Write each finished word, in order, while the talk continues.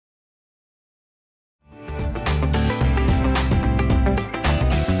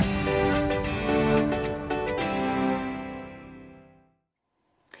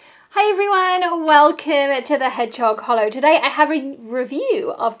and welcome to the Hedgehog Hollow. Today I have a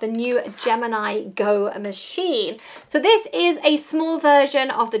review of the new Gemini Go machine. So this is a small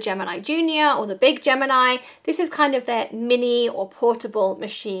version of the Gemini Junior or the big Gemini. This is kind of their mini or portable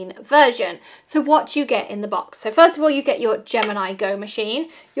machine version. So what do you get in the box? So first of all, you get your Gemini Go machine.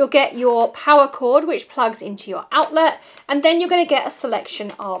 You'll get your power cord, which plugs into your outlet, and then you're going to get a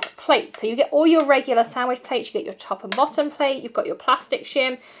selection of plates. So you get all your regular sandwich plates, you get your top and bottom plate, you've got your plastic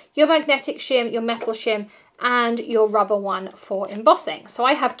shim, your magnetic shim, your metal shim, and your rubber one for embossing. So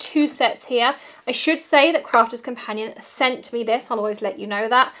I have two sets here. I should say that Crafter's Companion sent me this. I'll always let you know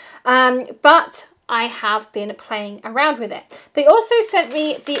that. But I have been playing around with it. They also sent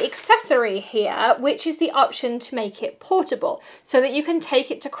me the accessory here, which is the option to make it portable so that you can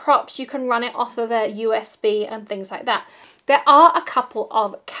take it to crops, you can run it off of a USB and things like that. There are a couple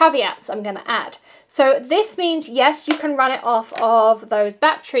of caveats I'm going to add. So this means, yes, you can run it off of those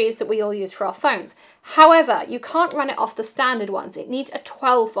batteries that we all use for our phones. However, you can't run it off the standard ones. It needs a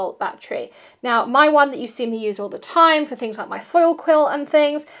 12-volt battery. Now, my one that you see me use all the time for things like my foil quill and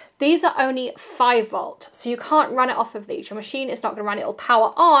things, these are only 5-volt. So you can't run it off of these. Your machine is not going to run it. It'll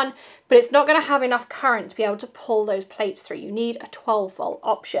power on, but it's not going to have enough current to be able to pull those plates through. You need a 12-volt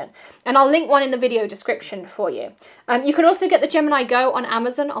option. And I'll link one in the video description for you. You can also get the Gemini Go on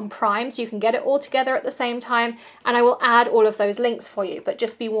Amazon on Prime, so you can get it all together at the same time. And I will add all of those links for you. But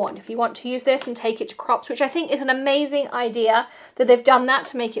just be warned, if you want to use this and take it to crops, which I think is an amazing idea that they've done that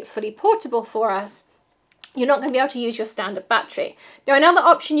to make it fully portable for us, you're not going to be able to use your standard battery. Now, another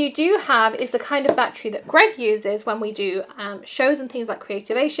option you do have is the kind of battery that Greg uses when we do shows and things like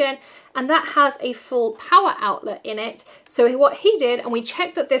creativation, and that has a full power outlet in it. So what he did, and we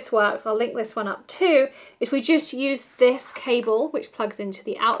checked that this works, I'll link this one up too, is we just used this cable, which plugs into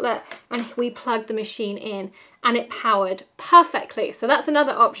the outlet, and we plugged the machine in, and it powered perfectly. So that's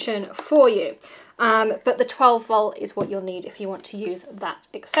another option for you. But the 12-volt is what you'll need if you want to use that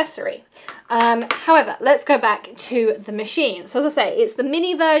accessory. However, let's go back to the machine. So as I say, it's the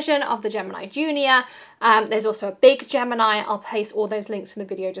mini version of the Gemini Junior. There's also a big Gemini. I'll place all those links in the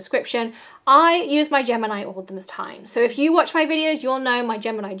video description. I use my Gemini all the time. So if you watch my videos, you'll know my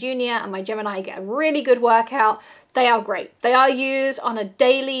Gemini Junior and my Gemini get a really good workout. They are great. They are used on a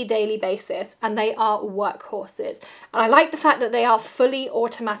daily basis, and they are workhorses. And I like the fact that they are fully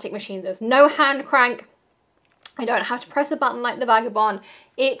automatic machines. There's no hand crank. I don't have to press a button like the Vagabond.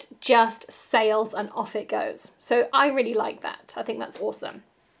 It just sails and off it goes. So I really like that. I think that's awesome.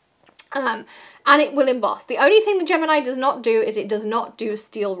 And it will emboss. The only thing the Gemini does not do is it does not do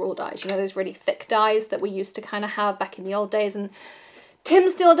steel rule dies. You know, those really thick dies that we used to kind of have back in the old days, and Tim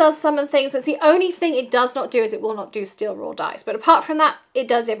still does some and things. It's the only thing it does not do is it will not do steel raw dies. But apart from that, it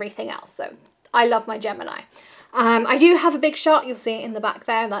does everything else. So I love my Gemini. I do have a big shot. You'll see it in the back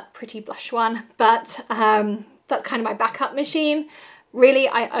there, that pretty blush one. But that's kind of my backup machine. Really,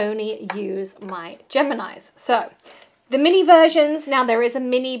 I only use my Geminis. So the mini versions, now there is a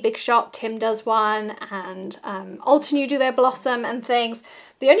mini big shot. Tim does one, and Altenew do their Blossom and things.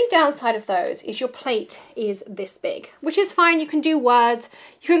 The only downside of those is your plate is this big, which is fine. You can do words.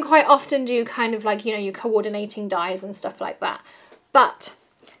 You can quite often do kind of like, you know, your coordinating dies and stuff like that. But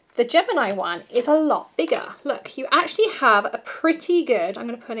the Gemini one is a lot bigger. Look, you actually have a pretty good, I'm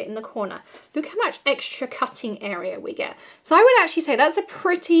going to put it in the corner. Look how much extra cutting area we get. So I would actually say that's a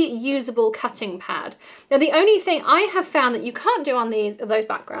pretty usable cutting pad. Now, the only thing I have found that you can't do on these are those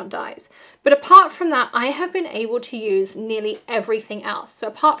background dies. But apart from that, I have been able to use nearly everything else. So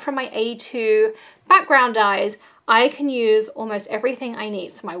apart from my A2 background dies, I can use almost everything I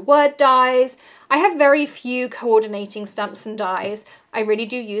need. So my word dies, I have very few coordinating stamps and dies. I really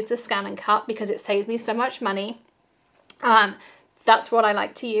do use the scan and cut because it saves me so much money. That's what I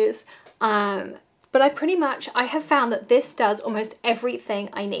like to use. But I have found that this does almost everything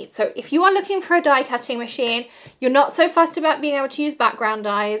I need. So if you are looking for a die cutting machine, you're not so fussed about being able to use background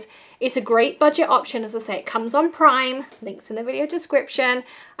dies, it's a great budget option. As I say, it comes on Prime, links in the video description.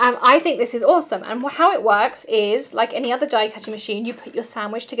 I think this is awesome. And how it works is, like any other die cutting machine, you put your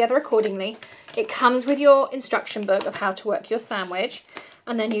sandwich together accordingly. It comes with your instruction book of how to work your sandwich.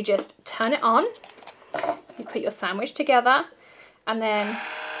 And then you just turn it on, you put your sandwich together, and then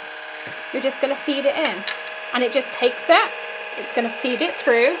you're just going to feed it in, and it just takes it. It's going to feed it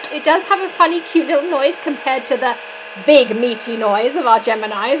through. It does have a funny, cute little noise compared to the big, meaty noise of our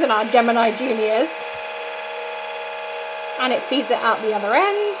Geminis and our Gemini Juniors. And it feeds it out the other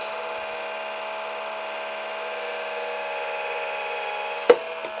end.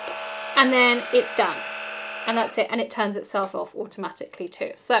 And then it's done. And that's it. And it turns itself off automatically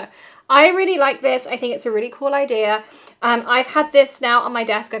too. So I really like this. I think it's a really cool idea. I've had this now on my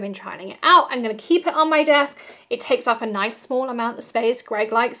desk. I've been trying it out. I'm going to keep it on my desk. It takes up a nice small amount of space.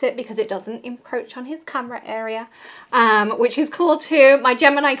 Greg likes it because it doesn't encroach on his camera area, which is cool too. My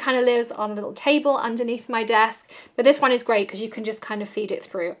Gemini kind of lives on a little table underneath my desk, but this one is great because you can just kind of feed it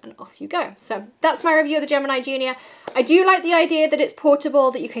through and off you go. So that's my review of the Gemini Junior. I do like the idea that it's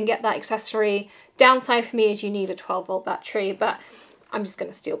portable, that you can get that accessory. Downside for me is you need a 12-volt battery, but I'm just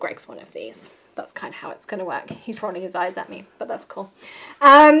going to steal Greg's one of these. That's kind of how it's going to work. He's rolling his eyes at me, but that's cool.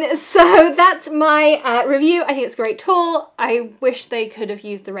 So that's my review. I think it's a great tool. I wish they could have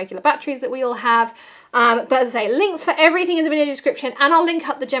used the regular batteries that we all have. But as I say, links for everything in the video description, and I'll link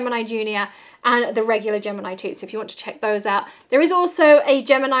up the Gemini Junior and the regular Gemini too, so if you want to check those out. There is also a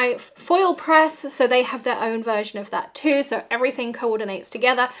Gemini foil press, so they have their own version of that too, so everything coordinates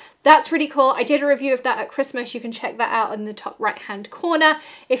together. That's really cool. I did a review of that at Christmas. You can check that out in the top right-hand corner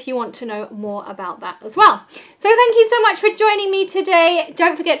if you want to know more about that as well. So thank you so much for joining me today.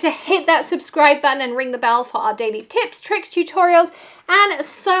 Don't forget to hit that subscribe button and ring the bell for our daily tips, tricks, tutorials, and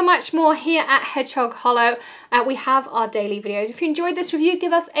so much more here at Hedgehog Hollow. We have our daily videos. If you enjoyed this review,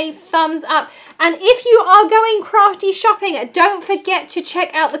 give us a thumbs up. And if you are going crafty shopping, don't forget to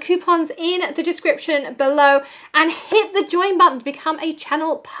check out the coupons in the description below and hit the join button to become a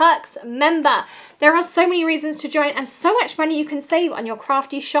Channel Perks member. There are so many reasons to join and so much money you can save on your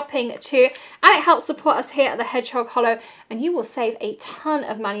crafty shopping too. And it helps support us here at the Hedgehog Hollow, and you will save a ton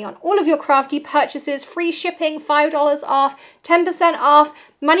of money on all of your crafty purchases. Free shipping, $5 off, 10%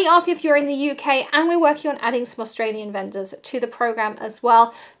 off, money off if you're in the UK, and we're working on adding some Australian vendors to the program as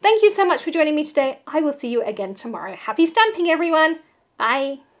well. Thank you so much for joining me today. I will see you again tomorrow. Happy stamping, everyone.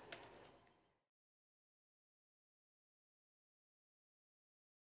 Bye.